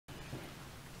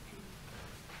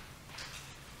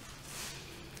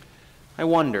I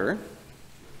wonder,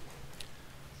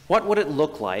 what would it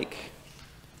look like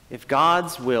if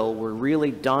God's will were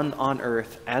really done on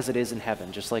earth as it is in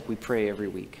heaven, just like we pray every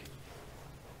week?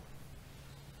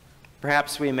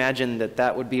 Perhaps we imagine that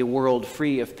that would be a world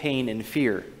free of pain and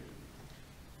fear.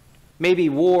 Maybe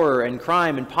war and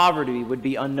crime and poverty would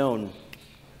be unknown.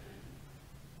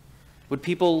 Would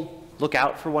people look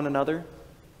out for one another?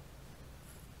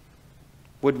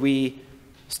 Would we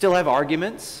still have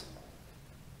arguments?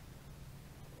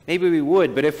 Maybe we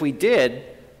would, but if we did,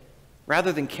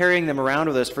 rather than carrying them around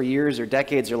with us for years or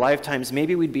decades or lifetimes,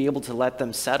 maybe we'd be able to let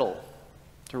them settle,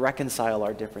 to reconcile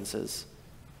our differences.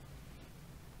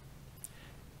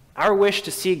 Our wish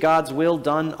to see God's will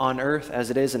done on earth as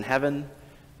it is in heaven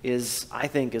is, I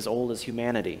think, as old as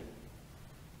humanity.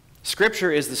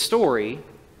 Scripture is the story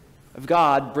of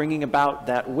God bringing about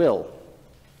that will.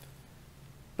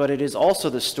 But it is also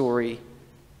the story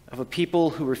of a people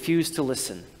who refuse to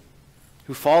listen,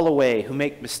 who fall away, who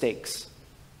make mistakes.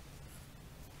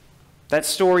 That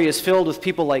story is filled with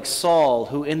people like Saul,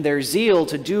 who in their zeal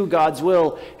to do God's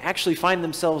will actually find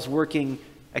themselves working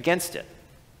against it.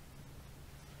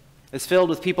 It's filled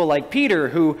with people like Peter,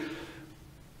 who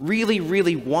really,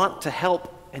 really want to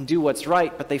help and do what's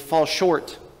right, but they fall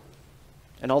short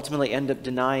and ultimately end up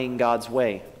denying God's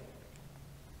way.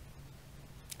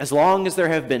 As long as there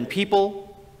have been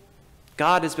people,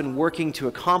 God has been working to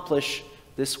accomplish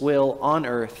this will on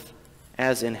earth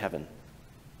as in heaven.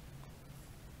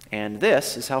 And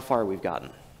this is how far we've gotten.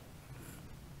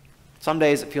 Some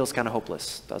days it feels kind of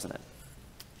hopeless, doesn't it?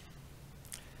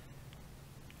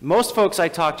 Most folks I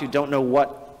talk to don't know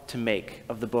what to make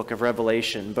of the book of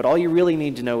Revelation, but all you really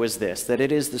need to know is this, that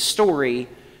it is the story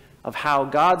of how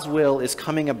God's will is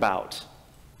coming about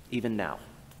even now.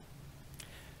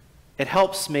 It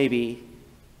helps maybe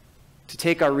to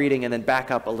take our reading and then back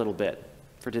up a little bit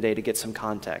for today to get some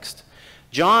context.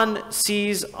 John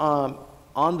sees on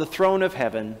the throne of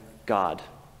heaven God,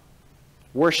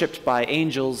 worshipped by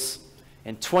angels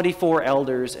and 24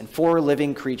 elders and 4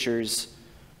 living creatures.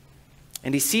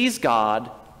 And he sees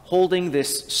God holding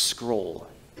this scroll,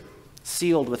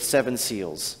 sealed with 7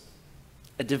 seals,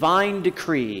 a divine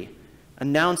decree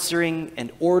announcing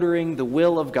and ordering the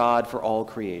will of God for all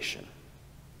creation.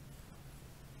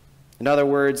 In other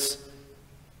words,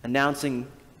 announcing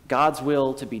God's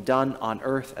will to be done on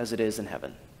earth as it is in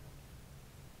heaven.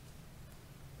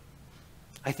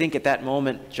 I think at that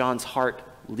moment, John's heart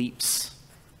leaps.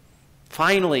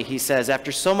 Finally, he says,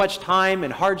 after so much time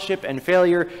and hardship and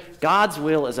failure, God's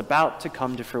will is about to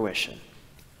come to fruition.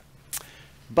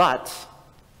 But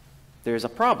there's a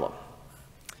problem.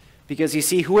 Because you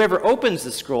see, whoever opens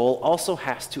the scroll also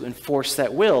has to enforce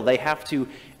that will. They have to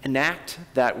enact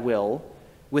that will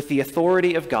with the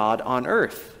authority of God on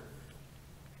earth.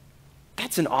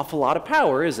 That's an awful lot of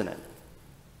power, isn't it?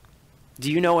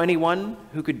 Do you know anyone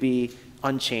who could be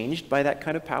unchanged by that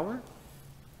kind of power?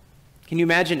 Can you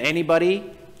imagine anybody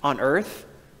on earth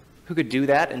who could do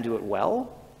that and do it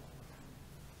well?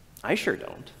 I sure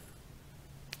don't.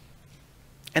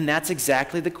 And that's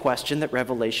exactly the question that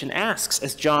Revelation asks.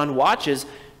 As John watches,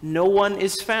 no one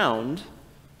is found,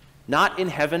 not in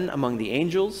heaven among the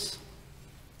angels,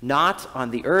 not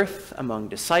on the earth among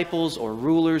disciples or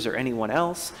rulers or anyone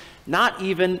else, not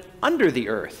even under the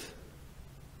earth.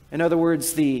 In other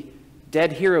words, the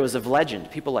dead heroes of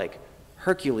legend, people like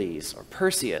Hercules or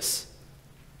Perseus,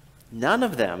 none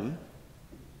of them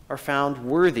are found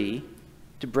worthy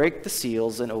to break the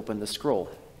seals and open the scroll.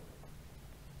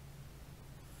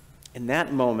 In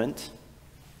that moment,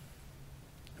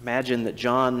 imagine that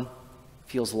John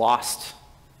feels lost.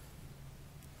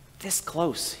 This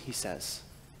close, he says.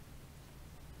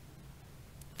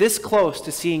 This close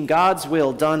to seeing God's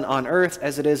will done on earth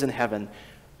as it is in heaven.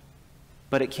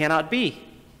 But it cannot be.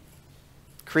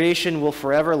 Creation will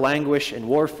forever languish in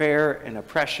warfare and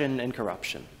oppression and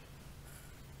corruption.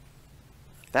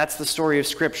 That's the story of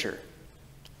Scripture.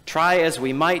 Try as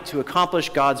we might to accomplish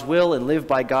God's will and live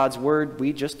by God's word,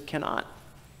 we just cannot.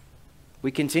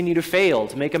 We continue to fail,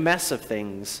 to make a mess of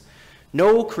things.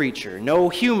 No creature, no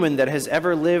human that has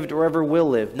ever lived or ever will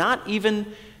live, not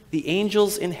even the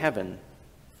angels in heaven,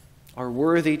 are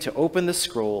worthy to open the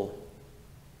scroll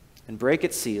and break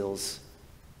its seals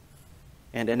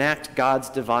and enact God's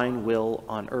divine will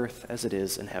on earth as it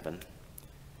is in heaven.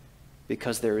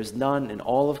 Because there is none in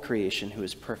all of creation who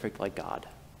is perfect like God.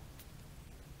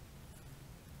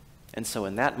 And so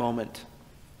in that moment,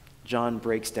 John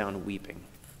breaks down weeping.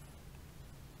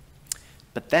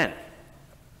 But then,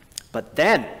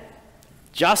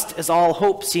 just as all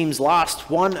hope seems lost,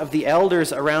 one of the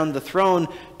elders around the throne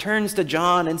turns to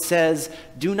John and says,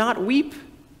 "Do not weep.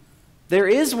 There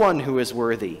is one who is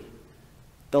worthy.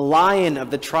 the Lion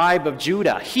of the tribe of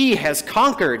Judah. He has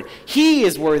conquered. He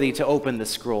is worthy to open the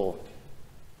scroll.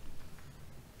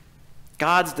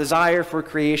 God's desire for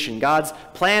creation, God's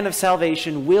plan of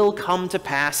salvation will come to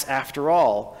pass after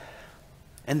all.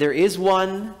 And there is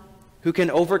one who can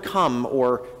overcome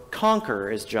or conquer,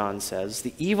 as John says,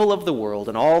 the evil of the world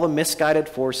and all the misguided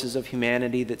forces of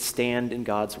humanity that stand in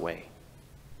God's way.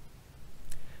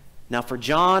 Now, for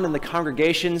John and the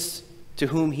congregations to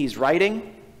whom he's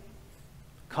writing,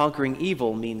 conquering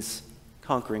evil means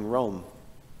conquering Rome.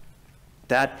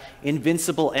 That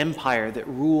invincible empire that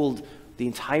ruled the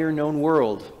entire known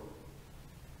world.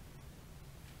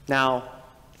 Now,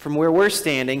 from where we're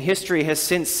standing, history has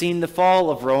since seen the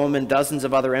fall of Rome and dozens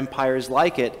of other empires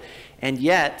like it, and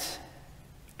yet,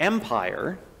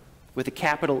 empire, with a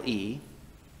capital E,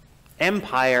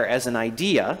 empire as an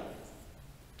idea,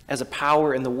 as a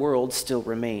power in the world, still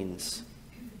remains.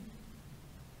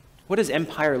 What does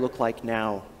empire look like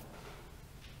now?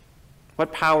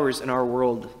 What powers in our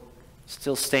world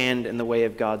still stand in the way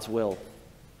of God's will?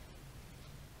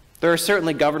 There are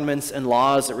certainly governments and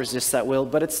laws that resist that will,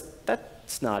 but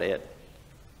that's not it.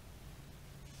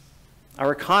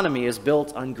 Our economy is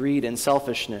built on greed and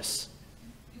selfishness.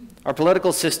 Our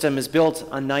political system is built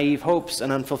on naive hopes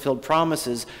and unfulfilled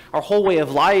promises. Our whole way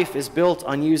of life is built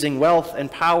on using wealth and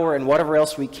power and whatever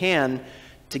else we can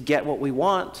to get what we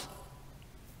want,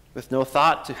 with no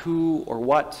thought to who or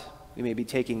what we may be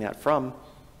taking that from.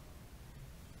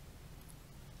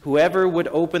 Whoever would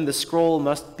open the scroll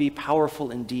must be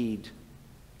powerful indeed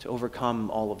to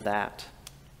overcome all of that.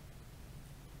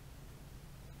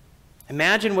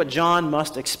 Imagine what John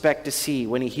must expect to see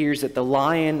when he hears that the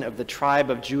Lion of the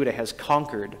tribe of Judah has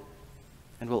conquered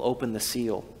and will open the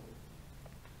seal.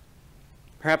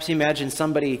 Perhaps he imagines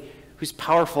somebody who's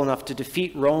powerful enough to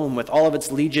defeat Rome with all of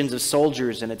its legions of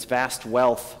soldiers and its vast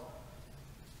wealth.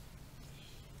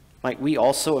 Might we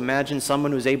also imagine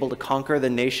someone who's able to conquer the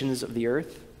nations of the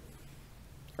earth?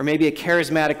 Or maybe a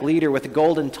charismatic leader with a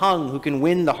golden tongue who can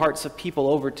win the hearts of people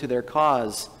over to their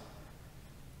cause.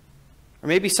 Or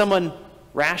maybe someone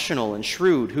rational and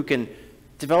shrewd who can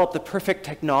develop the perfect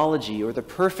technology or the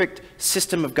perfect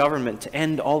system of government to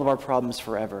end all of our problems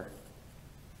forever.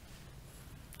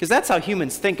 Because that's how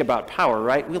humans think about power,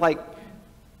 right?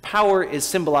 Power is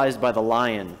symbolized by the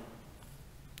lion.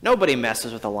 Nobody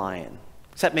messes with a lion,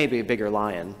 except maybe a bigger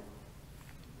lion.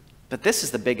 But this is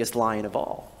the biggest lion of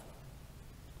all.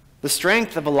 The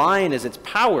strength of a lion is its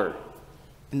power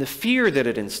and the fear that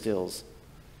it instills.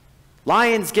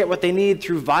 Lions get what they need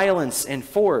through violence and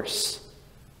force.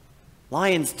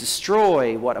 Lions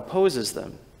destroy what opposes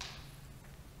them.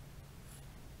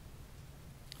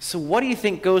 So what do you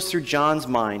think goes through John's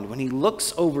mind when he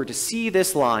looks over to see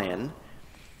this lion,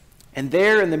 and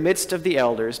there in the midst of the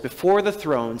elders, before the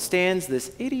throne, stands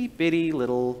this itty-bitty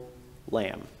little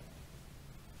lamb?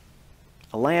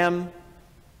 A lamb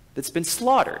that's been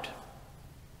slaughtered.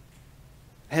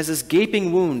 It has this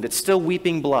gaping wound that's still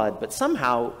weeping blood, but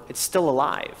somehow it's still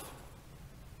alive.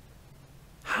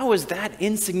 How is that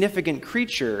insignificant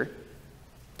creature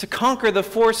to conquer the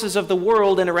forces of the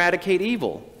world and eradicate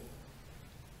evil?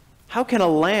 How can a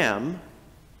lamb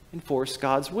enforce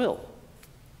God's will?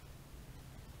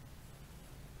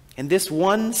 In this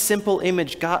one simple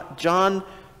image, John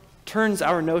turns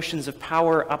our notions of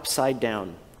power upside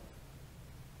down.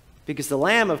 Because the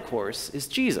lamb, of course, is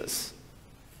Jesus,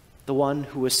 the one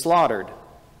who was slaughtered,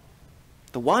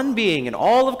 the one being in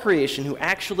all of creation who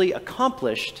actually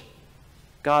accomplished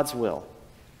God's will.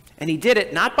 And he did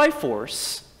it not by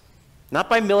force, not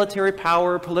by military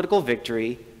power or political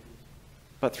victory,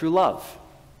 but through love.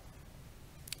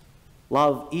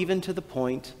 Love even to the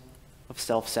point of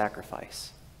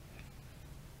self-sacrifice.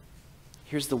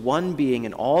 Here's the one being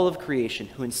in all of creation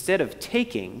who, instead of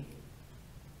taking,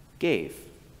 gave.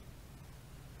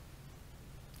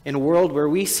 In a world where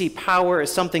we see power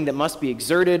as something that must be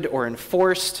exerted or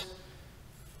enforced,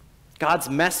 God's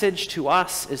message to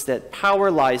us is that power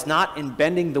lies not in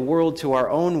bending the world to our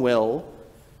own will,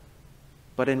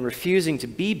 but in refusing to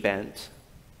be bent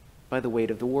by the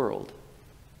weight of the world.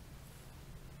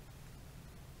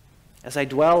 As I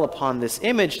dwell upon this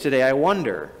image today, I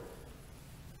wonder,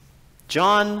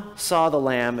 John saw the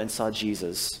Lamb and saw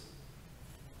Jesus.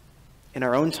 In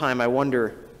our own time, I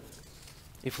wonder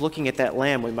if looking at that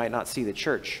Lamb, we might not see the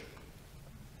church.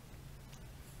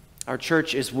 Our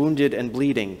church is wounded and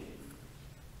bleeding,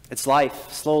 its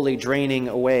life slowly draining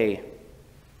away.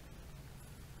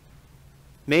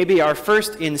 Maybe our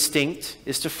first instinct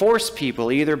is to force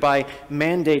people, either by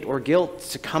mandate or guilt,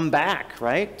 to come back,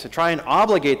 right? To try and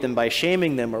obligate them by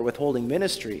shaming them or withholding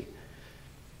ministry.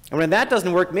 And when that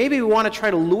doesn't work, maybe we want to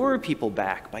try to lure people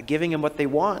back by giving them what they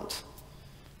want,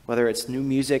 whether it's new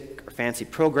music or fancy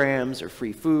programs or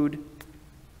free food.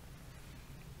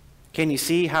 Can you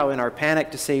see how in our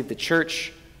panic to save the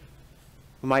church,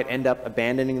 we might end up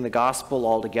abandoning the gospel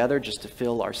altogether just to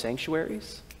fill our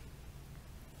sanctuaries?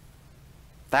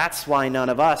 That's why none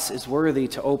of us is worthy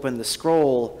to open the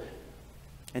scroll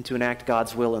and to enact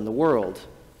God's will in the world.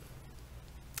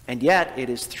 And yet, it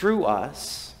is through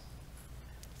us,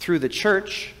 through the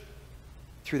church,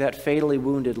 through that fatally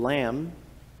wounded lamb,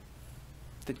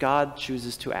 that God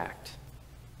chooses to act.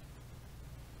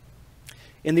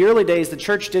 In the early days, the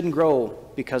church didn't grow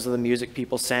because of the music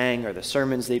people sang or the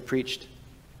sermons they preached.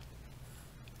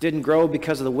 It didn't grow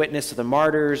because of the witness of the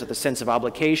martyrs or the sense of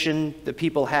obligation that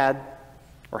people had,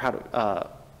 or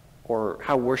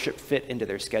how worship fit into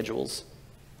their schedules.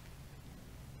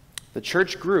 The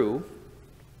church grew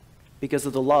because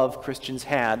of the love Christians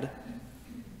had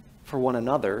for one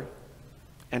another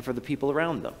and for the people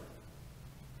around them.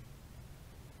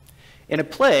 In a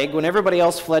plague, when everybody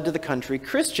else fled to the country,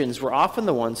 Christians were often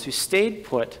the ones who stayed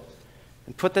put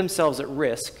and put themselves at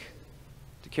risk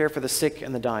to care for the sick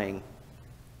and the dying.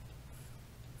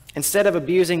 Instead of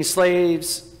abusing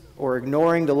slaves or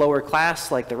ignoring the lower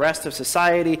class like the rest of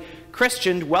society,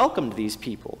 Christians welcomed these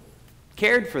people,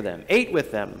 cared for them, ate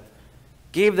with them,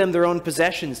 gave them their own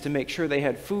possessions to make sure they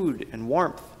had food and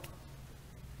warmth.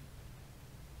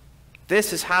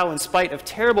 This is how, in spite of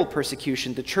terrible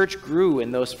persecution, the church grew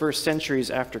in those first centuries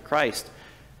after Christ.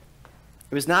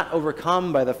 It was not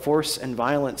overcome by the force and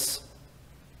violence.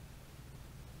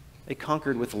 It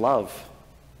conquered with love,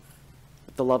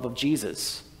 with the love of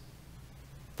Jesus,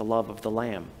 the love of the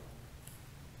Lamb.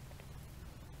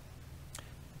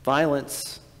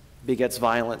 Violence begets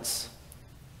violence.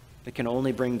 It can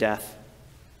only bring death.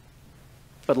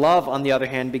 But love, on the other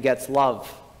hand, begets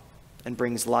love and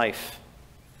brings life.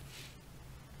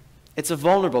 It's a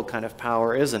vulnerable kind of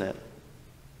power, isn't it?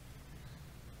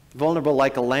 Vulnerable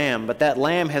like a lamb, but that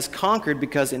lamb has conquered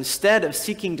because instead of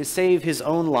seeking to save his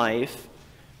own life,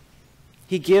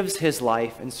 he gives his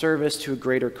life in service to a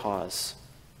greater cause,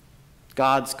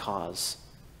 God's cause,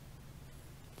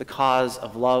 the cause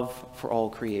of love for all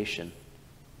creation.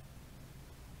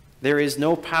 There is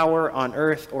no power on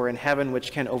earth or in heaven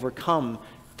which can overcome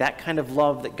that kind of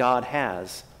love that God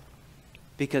has,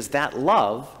 because that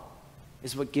love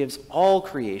is what gives all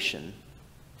creation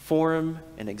form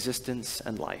and existence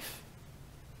and life.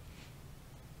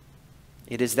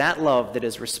 It is that love that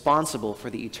is responsible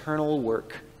for the eternal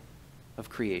work of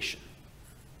creation.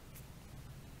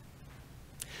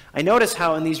 I notice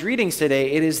how in these readings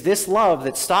today, it is this love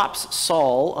that stops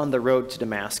Saul on the road to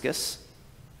Damascus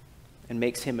and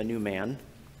makes him a new man.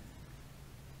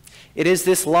 It is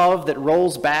this love that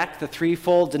rolls back the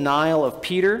threefold denial of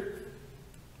Peter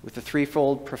with the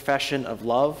threefold profession of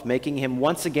love, making him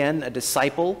once again a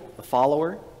disciple, a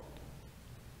follower.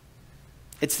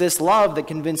 It's this love that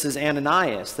convinces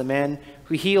Ananias, the man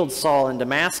who healed Saul in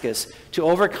Damascus, to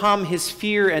overcome his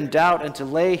fear and doubt and to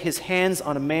lay his hands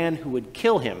on a man who would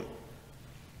kill him,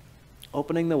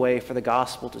 opening the way for the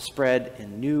gospel to spread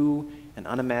in new and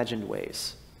unimagined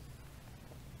ways.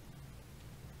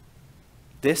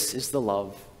 This is the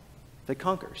love that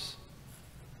conquers.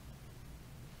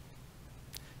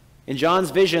 In John's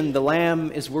vision, the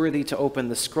Lamb is worthy to open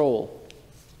the scroll,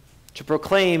 to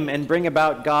proclaim and bring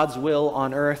about God's will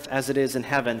on earth as it is in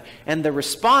heaven. And the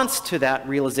response to that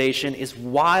realization is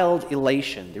wild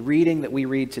elation, the reading that we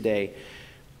read today.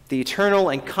 The eternal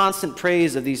and constant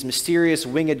praise of these mysterious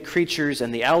winged creatures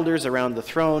and the elders around the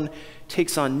throne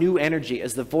takes on new energy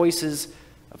as the voices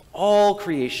of all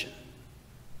creation,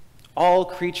 all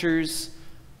creatures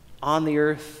on the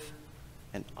earth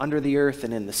and under the earth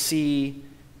and in the sea,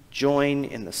 join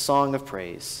in the song of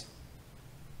praise.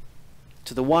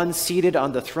 To the one seated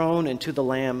on the throne and to the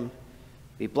Lamb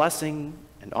be blessing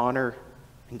and honor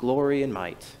and glory and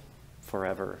might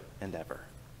forever and ever.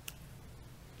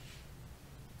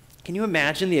 Can you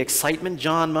imagine the excitement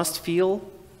John must feel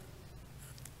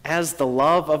as the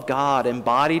love of God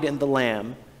embodied in the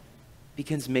Lamb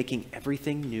begins making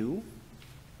everything new?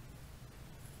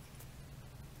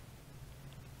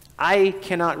 I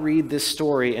cannot read this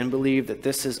story and believe that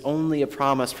this is only a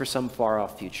promise for some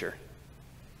far-off future.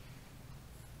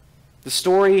 The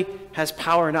story has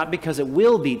power not because it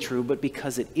will be true, but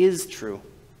because it is true.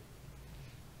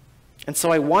 And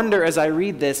so I wonder as I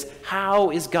read this,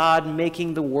 how is God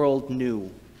making the world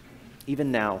new,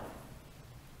 even now?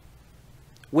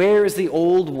 Where is the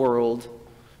old world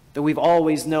that we've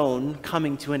always known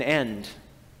coming to an end?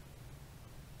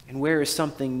 And where is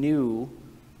something new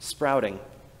sprouting?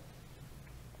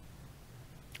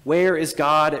 Where is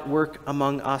God at work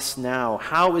among us now?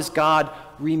 How is God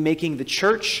remaking the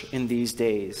church in these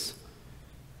days?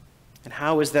 And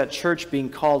how is that church being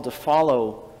called to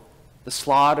follow the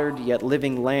slaughtered yet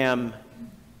living Lamb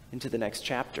into the next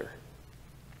chapter?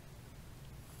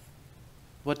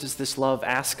 What does this love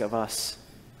ask of us?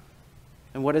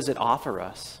 And what does it offer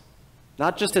us?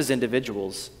 Not just as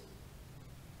individuals,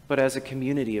 but as a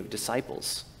community of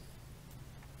disciples.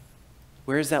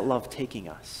 Where is that love taking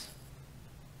us?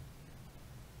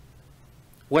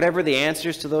 Whatever the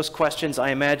answers to those questions, I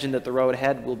imagine that the road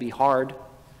ahead will be hard.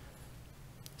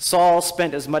 Saul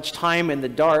spent as much time in the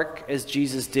dark as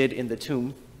Jesus did in the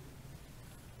tomb.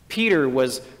 Peter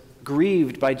was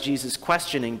grieved by Jesus'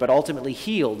 questioning, but ultimately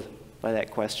healed by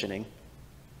that questioning.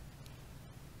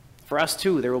 For us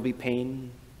too, there will be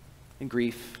pain and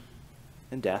grief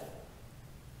and death.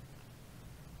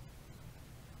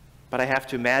 But I have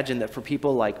to imagine that for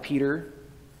people like Peter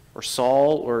or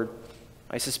Saul, or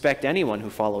I suspect anyone who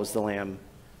follows the Lamb,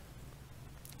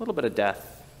 a little bit of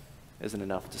death isn't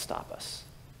enough to stop us.